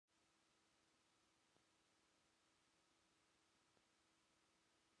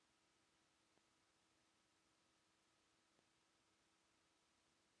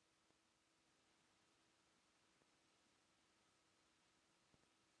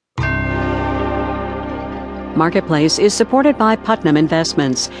Marketplace is supported by Putnam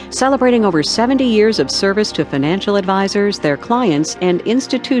Investments, celebrating over 70 years of service to financial advisors, their clients, and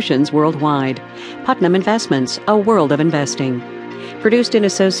institutions worldwide. Putnam Investments, a world of investing. Produced in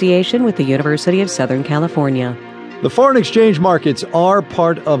association with the University of Southern California. The foreign exchange markets are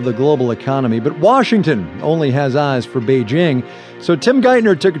part of the global economy, but Washington only has eyes for Beijing. So Tim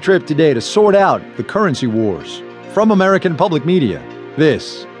Geithner took a trip today to sort out the currency wars. From American Public Media,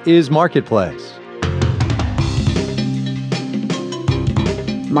 this is Marketplace.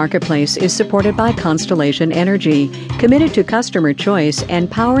 Marketplace is supported by Constellation Energy, committed to customer choice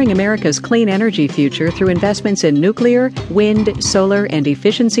and powering America's clean energy future through investments in nuclear, wind, solar, and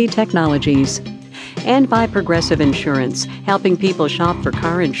efficiency technologies. And by Progressive Insurance, helping people shop for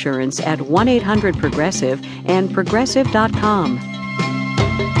car insurance at 1-800-PROGRESSIVE and Progressive.com.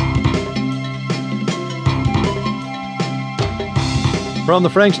 From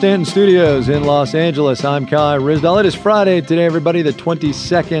the Frank Stanton Studios in Los Angeles, I'm Kai Ryssdal. It is Friday today, everybody, the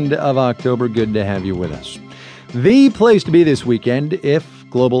 22nd of October. Good to have you with us. The place to be this weekend, if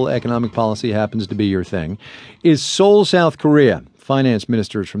global economic policy happens to be your thing, is Seoul, South Korea. Finance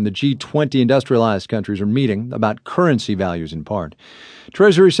ministers from the G20 industrialized countries are meeting about currency values in part.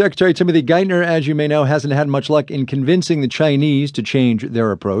 Treasury Secretary Timothy Geithner, as you may know, hasn't had much luck in convincing the Chinese to change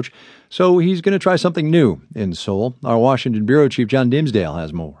their approach, so he's going to try something new in Seoul. Our Washington Bureau Chief John Dimsdale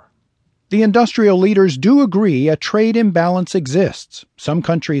has more. The industrial leaders do agree a trade imbalance exists. Some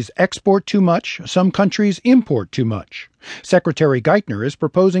countries export too much, some countries import too much. Secretary Geithner is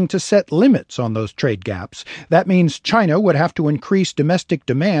proposing to set limits on those trade gaps. That means China would have to increase domestic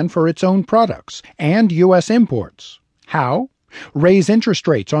demand for its own products and U.S. imports. How? Raise interest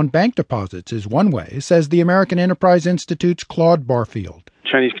rates on bank deposits is one way, says the American Enterprise Institute's Claude Barfield.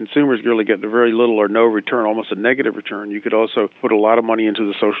 Chinese consumers really get very little or no return, almost a negative return. You could also put a lot of money into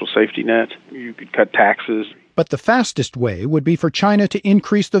the social safety net. You could cut taxes. But the fastest way would be for China to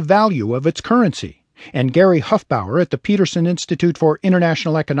increase the value of its currency. And Gary Huffbauer at the Peterson Institute for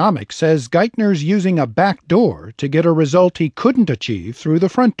International Economics says Geithner's using a back door to get a result he couldn't achieve through the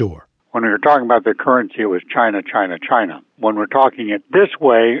front door. When we were talking about the currency, it was China, China, China. When we're talking it this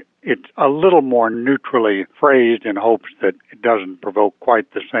way, it's a little more neutrally phrased in hopes that it doesn't provoke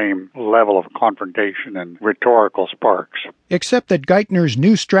quite the same level of confrontation and rhetorical sparks. Except that Geithner's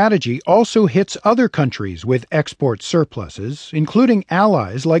new strategy also hits other countries with export surpluses, including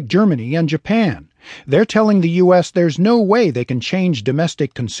allies like Germany and Japan. They're telling the U.S. there's no way they can change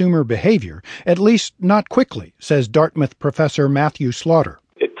domestic consumer behavior, at least not quickly, says Dartmouth professor Matthew Slaughter.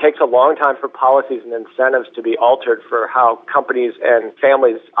 It takes a long time for policies and incentives to be altered for how companies and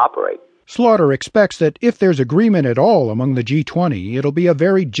families operate. Slaughter expects that if there's agreement at all among the G20, it'll be a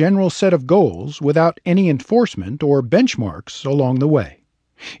very general set of goals without any enforcement or benchmarks along the way.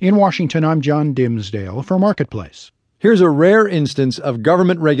 In Washington, I'm John Dimsdale for Marketplace. Here's a rare instance of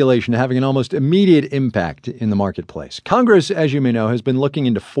government regulation having an almost immediate impact in the marketplace. Congress, as you may know, has been looking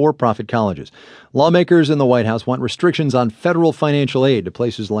into for-profit colleges. Lawmakers in the White House want restrictions on federal financial aid to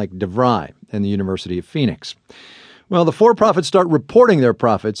places like DeVry and the University of Phoenix. Well, the for-profits start reporting their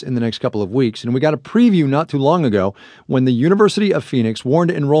profits in the next couple of weeks, and we got a preview not too long ago when the University of Phoenix warned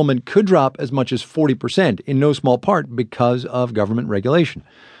enrollment could drop as much as 40%, in no small part because of government regulation.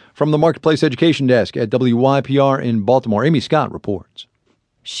 From the Marketplace Education Desk at WYPR in Baltimore, Amy Scott reports.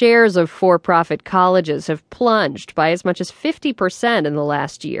 Shares of for-profit colleges have plunged by as much as 50% in the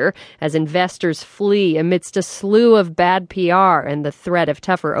last year as investors flee amidst a slew of bad PR and the threat of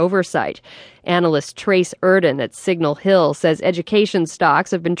tougher oversight. Analyst Trace Erden at Signal Hill says education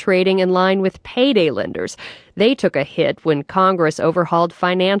stocks have been trading in line with payday lenders. They took a hit when Congress overhauled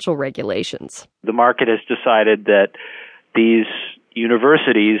financial regulations. The market has decided that these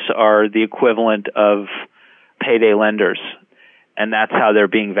universities are the equivalent of payday lenders, and that's how they're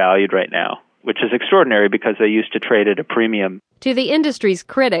being valued right now, which is extraordinary because they used to trade at a premium. To the industry's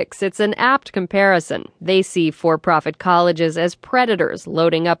critics, it's an apt comparison. They see for-profit colleges as predators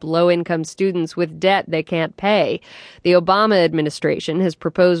loading up low-income students with debt they can't pay. The Obama administration has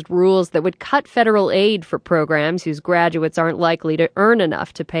proposed rules that would cut federal aid for programs whose graduates aren't likely to earn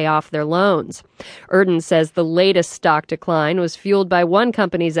enough to pay off their loans. Erden says the latest stock decline was fueled by one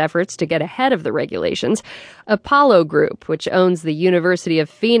company's efforts to get ahead of the regulations. Apollo Group, which owns the University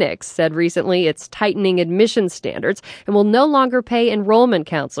of Phoenix, said recently it's tightening admission standards and will no longer pay enrollment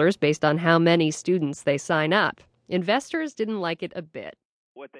counselors based on how many students they sign up. Investors didn't like it a bit.